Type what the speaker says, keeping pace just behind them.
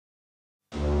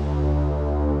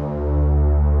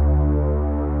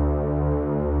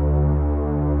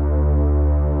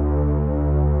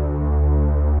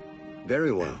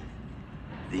Very well.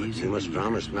 But you must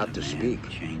promise not to speak.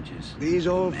 These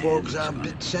old folks are a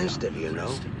bit sensitive, you know.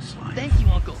 Thank you,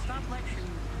 Uncle. Stop lecturing.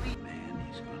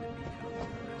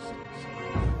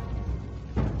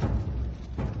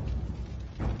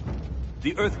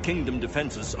 The Earth Kingdom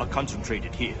defenses are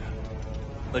concentrated here.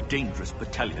 A dangerous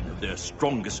battalion of their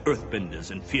strongest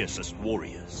earthbenders and fiercest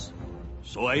warriors.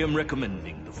 So I am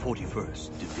recommending the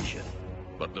 41st Division.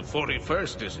 But the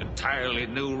 41st is entirely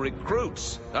new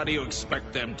recruits. How do you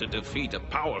expect them to defeat a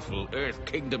powerful Earth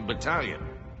Kingdom battalion?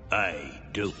 I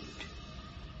don't.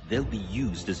 They'll be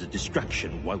used as a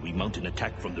distraction while we mount an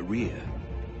attack from the rear.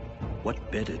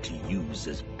 What better to use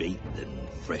as bait than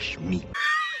fresh meat?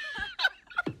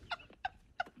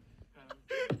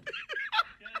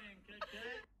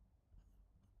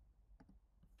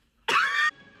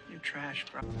 You're trash,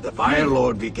 bro. The Fire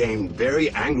Lord became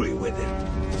very angry with him.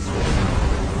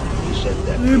 He said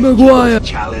that Maguire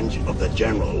challenge of the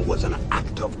general was an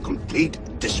act of complete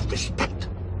disrespect.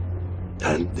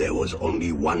 And there was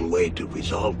only one way to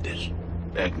resolve this.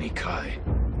 Agni Kai,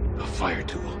 a fire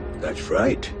tool. That's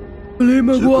right.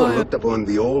 Zuko looked upon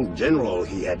the old general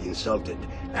he had insulted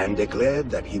and declared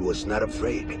that he was not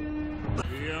afraid.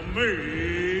 The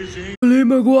amazing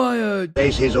Maguire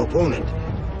faced his opponent.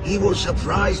 He was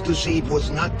surprised to see it was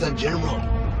not the general.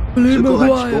 Zuko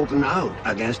had spoken out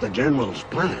against the general's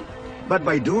plan. But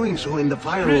by doing so in the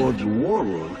Fire Lord's war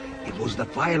room, it was the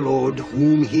Fire Lord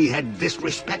whom he had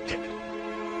disrespected.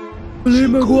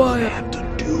 Zuko had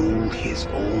to duel his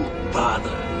own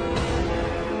father.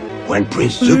 When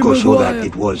Prince Zuko saw that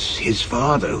it was his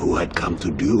father who had come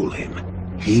to duel him,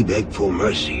 he begged for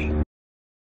mercy.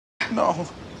 No.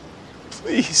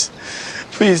 Please.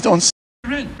 Please don't.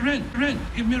 Rent,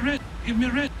 give me rent, give me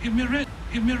rent, give me rent,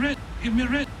 give me rent, give me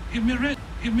rent, give me rent,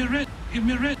 give me rent, give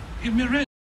me rent, give me rent,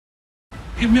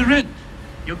 give me rent.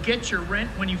 You'll get your rent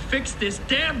when you fix this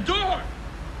damn door!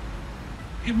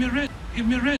 Give me rent, give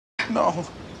me rent. No.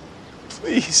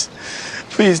 Please.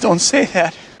 Please don't say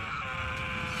that.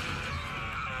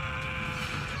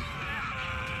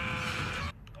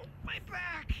 My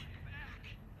back!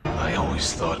 I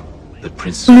always thought the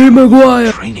Prince was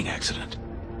a training accident.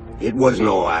 It was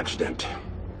no accident.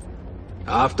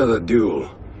 After the duel,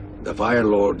 the Fire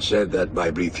Lord said that by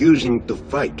refusing to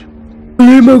fight,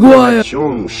 Zuko had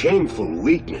shown shameful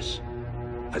weakness.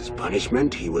 As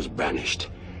punishment, he was banished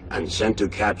and sent to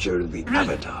capture the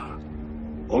Avatar.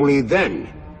 Only then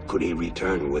could he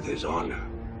return with his honor.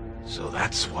 So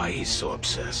that's why he's so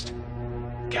obsessed.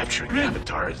 Capturing the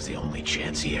Avatar is the only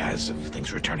chance he has of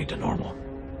things returning to normal.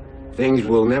 Things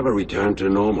will never return to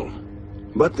normal.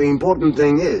 But the important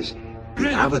thing is,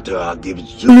 the Avatar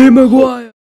gives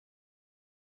Zuko